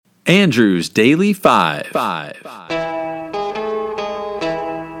Andrew's Daily Five.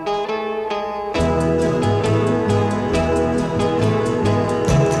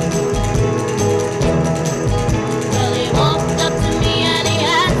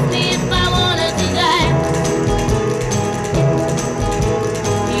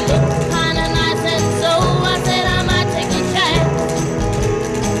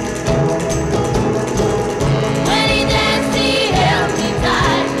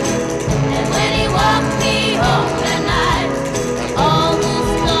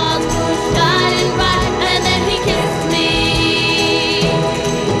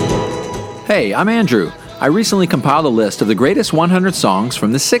 Hey, I'm Andrew. I recently compiled a list of the greatest 100 songs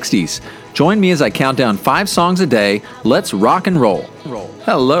from the 60s. Join me as I count down 5 songs a day. Let's rock and roll.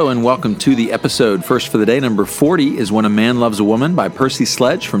 Hello and welcome to the episode. First for the day, number 40 is When a Man Loves a Woman by Percy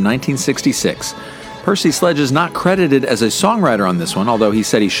Sledge from 1966. Percy Sledge is not credited as a songwriter on this one, although he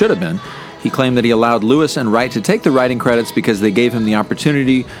said he should have been. He claimed that he allowed Lewis and Wright to take the writing credits because they gave him the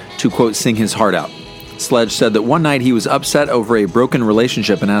opportunity to, quote, sing his heart out. Sledge said that one night he was upset over a broken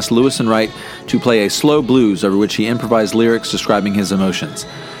relationship and asked Lewis and Wright to play a slow blues over which he improvised lyrics describing his emotions.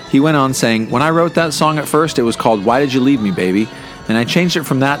 He went on saying, "When I wrote that song at first, it was called Why Did You Leave Me, Baby? And I changed it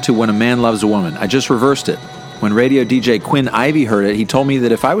from that to When a Man Loves a Woman. I just reversed it. When radio DJ Quinn Ivey heard it, he told me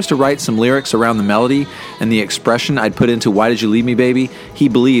that if I was to write some lyrics around the melody and the expression I'd put into Why Did You Leave Me, Baby, he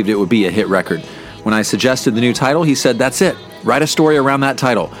believed it would be a hit record. When I suggested the new title, he said, that's it. Write a story around that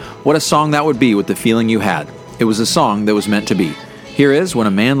title. What a song that would be with the feeling you had. It was a song that was meant to be. Here is When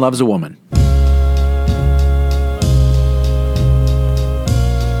a Man Loves a Woman.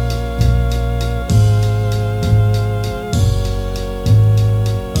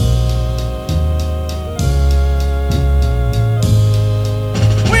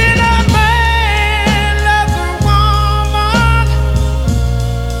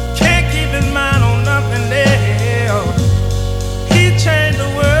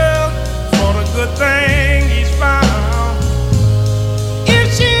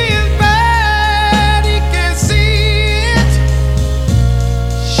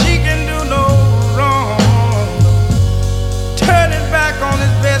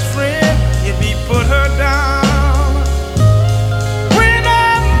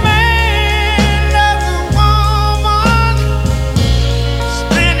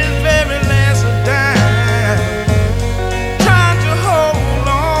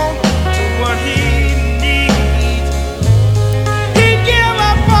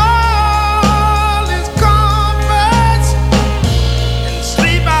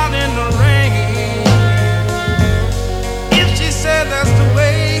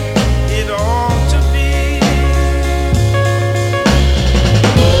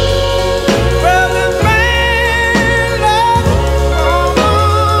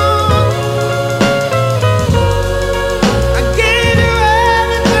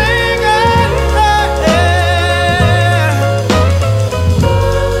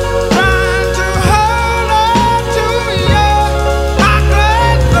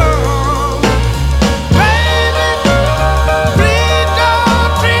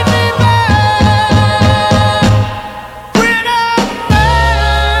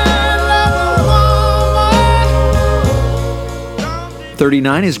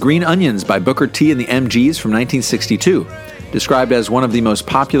 '39 is Green Onions by Booker T and the MGs from 1962. Described as one of the most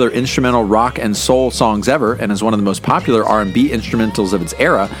popular instrumental rock and soul songs ever, and as one of the most popular R&B instrumentals of its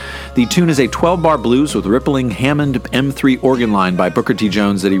era, the tune is a 12-bar blues with rippling Hammond M3 organ line by Booker T.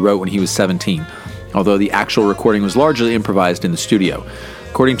 Jones that he wrote when he was 17, although the actual recording was largely improvised in the studio.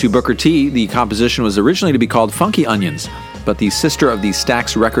 According to Booker T, the composition was originally to be called Funky Onions, but the sister of the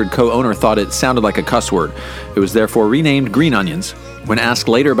Stax record co-owner thought it sounded like a cuss word. It was therefore renamed Green Onions. When asked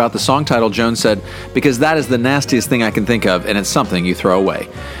later about the song title, Jones said, "Because that is the nastiest thing I can think of, and it's something you throw away."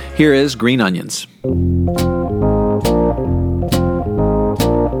 Here is Green Onions.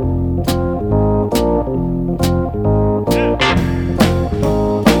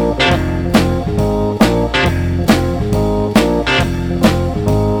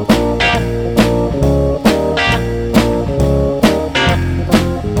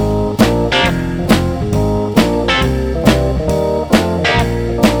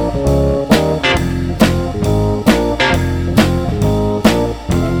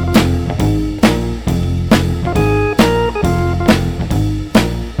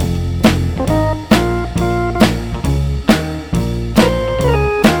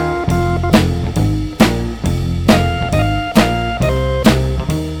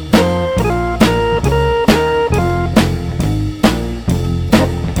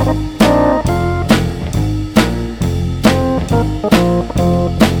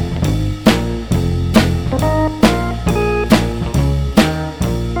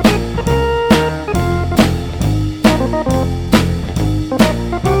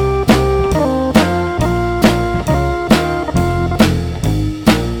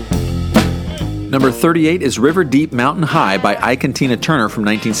 Number 38 is River Deep Mountain High by Ike and Tina Turner from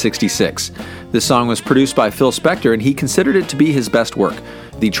 1966. This song was produced by Phil Spector, and he considered it to be his best work.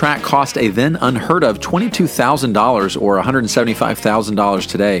 The track cost a then unheard of $22,000 or $175,000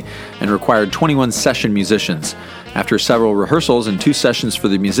 today and required 21 session musicians. After several rehearsals and 2 sessions for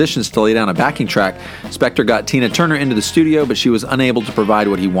the musicians to lay down a backing track, Spector got Tina Turner into the studio, but she was unable to provide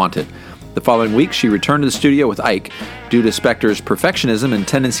what he wanted. The following week, she returned to the studio with Ike. Due to Spector's perfectionism and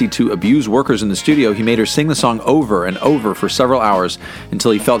tendency to abuse workers in the studio, he made her sing the song over and over for several hours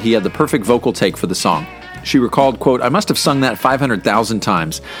until he felt he had the perfect vocal take for the song. She recalled, quote, "I must have sung that 500,000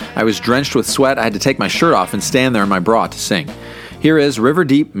 times. I was drenched with sweat. I had to take my shirt off and stand there in my bra to sing." Here is River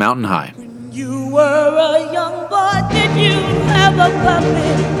Deep Mountain High. When you were a young boy, did you have a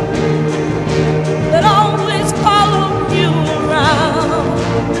puppy that always followed you around?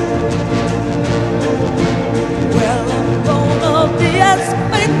 Well, I'm gonna be as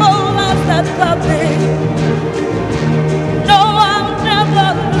faithful as that puppy. No, I'll never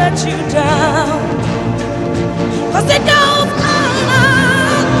let you down. 'Cause it goes on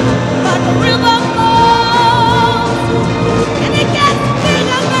like a river flows, and it gets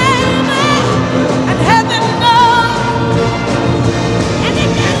bigger, baby, and heaven knows, and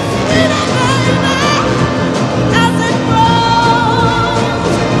it gets sweeter, baby, as it grows.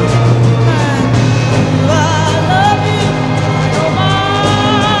 And I love you, you're mine.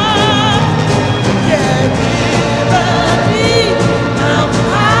 Yeah, river deep, mountain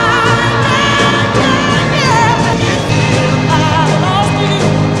high, yeah, yeah, yeah. I lost you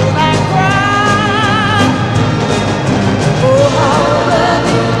till I cried. Oh, how I love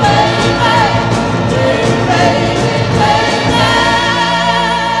you, baby, baby, baby.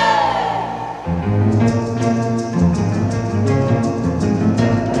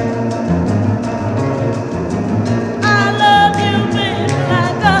 I love you, baby,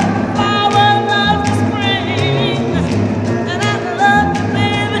 like a flower loves the spring. And I love you,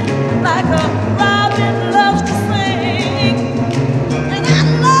 baby, like a robin loves to sing. And I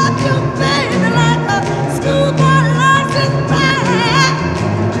love you, baby, like a schoolboy loves his band.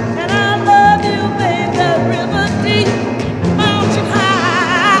 And I love you, baby, river deep, mountain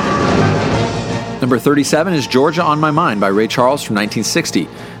high. Number 37 is Georgia on My Mind by Ray Charles from 1960.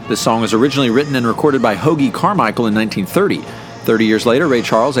 This song was originally written and recorded by Hoagy Carmichael in 1930. 30 years later, Ray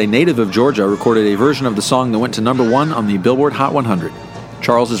Charles, a native of Georgia, recorded a version of the song that went to number 1 on the Billboard Hot 100.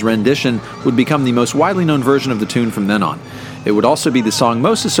 Charles's rendition would become the most widely known version of the tune from then on. It would also be the song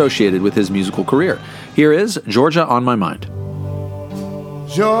most associated with his musical career. Here is Georgia on My Mind.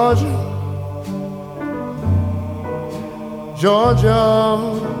 Georgia, Georgia,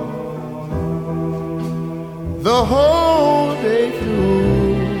 the whole day through.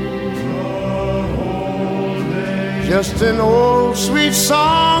 Just an old sweet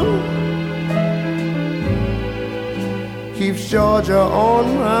song keeps Georgia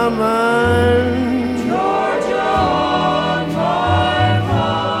on my mind. Georgia on my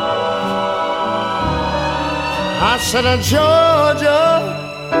mind. I said, Georgia,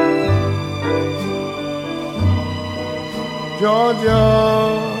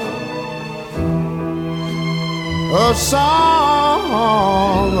 Georgia, a song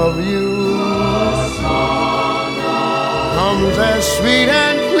of you comes as sweet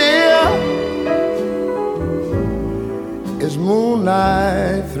and clear as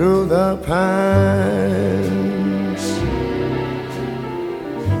moonlight through the pines.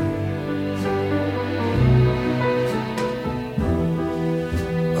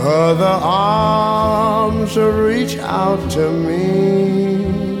 Other arms reach out to me,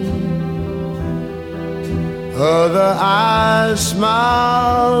 other eyes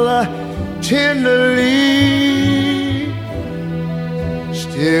smile tenderly.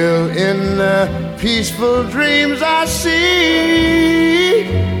 Still in the peaceful dreams I see,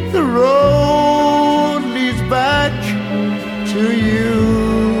 the road leads back to you.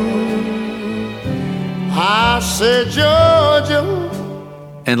 I said, Georgia.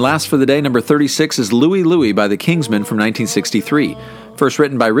 And last for the day, number 36 is Louie Louie by the Kingsmen from 1963. First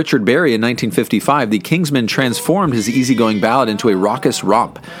written by Richard Berry in 1955, the Kingsmen transformed his easygoing ballad into a raucous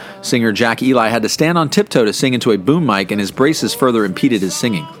romp. Singer Jack Eli had to stand on tiptoe to sing into a boom mic, and his braces further impeded his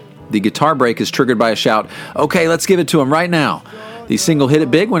singing. The guitar break is triggered by a shout, "Okay, let's give it to him right now." The single hit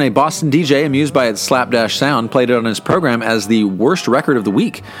it big when a Boston DJ, amused by its slapdash sound, played it on his program as the worst record of the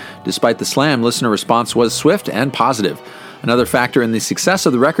week. Despite the slam, listener response was swift and positive. Another factor in the success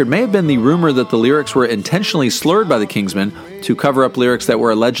of the record may have been the rumor that the lyrics were intentionally slurred by the Kingsmen to cover up lyrics that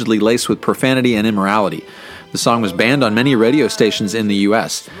were allegedly laced with profanity and immorality. The song was banned on many radio stations in the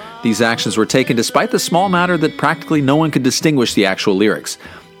U.S. These actions were taken despite the small matter that practically no one could distinguish the actual lyrics.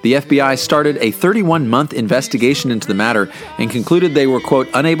 The FBI started a 31-month investigation into the matter and concluded they were, quote,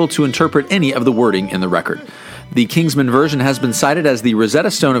 unable to interpret any of the wording in the record. The Kingsman version has been cited as the Rosetta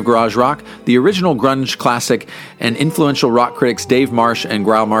Stone of garage rock, the original grunge classic, and influential rock critics Dave Marsh and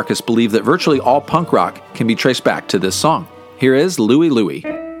Greil Marcus believe that virtually all punk rock can be traced back to this song. Here is Louie Louie.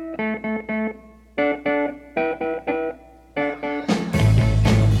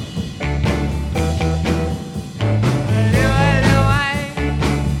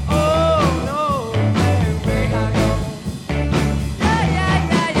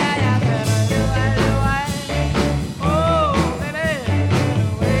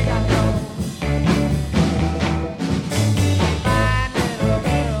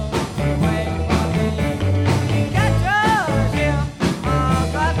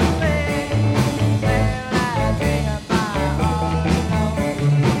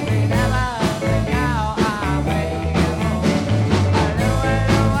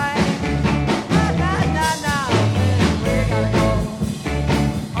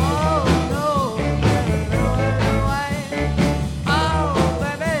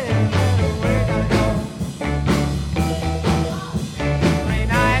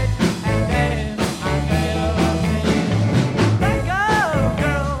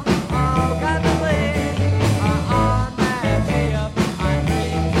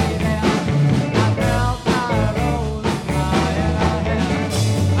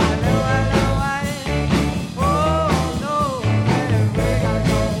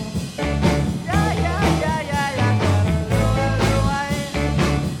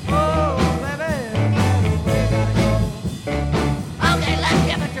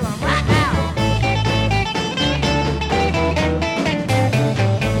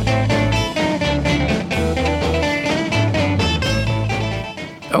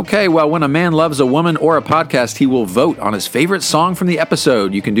 Okay, well, when a man loves a woman or a podcast, he will vote on his favorite song from the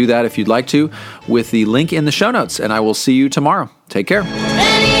episode. You can do that if you'd like to with the link in the show notes, and I will see you tomorrow. Take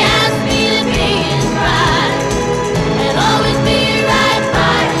care.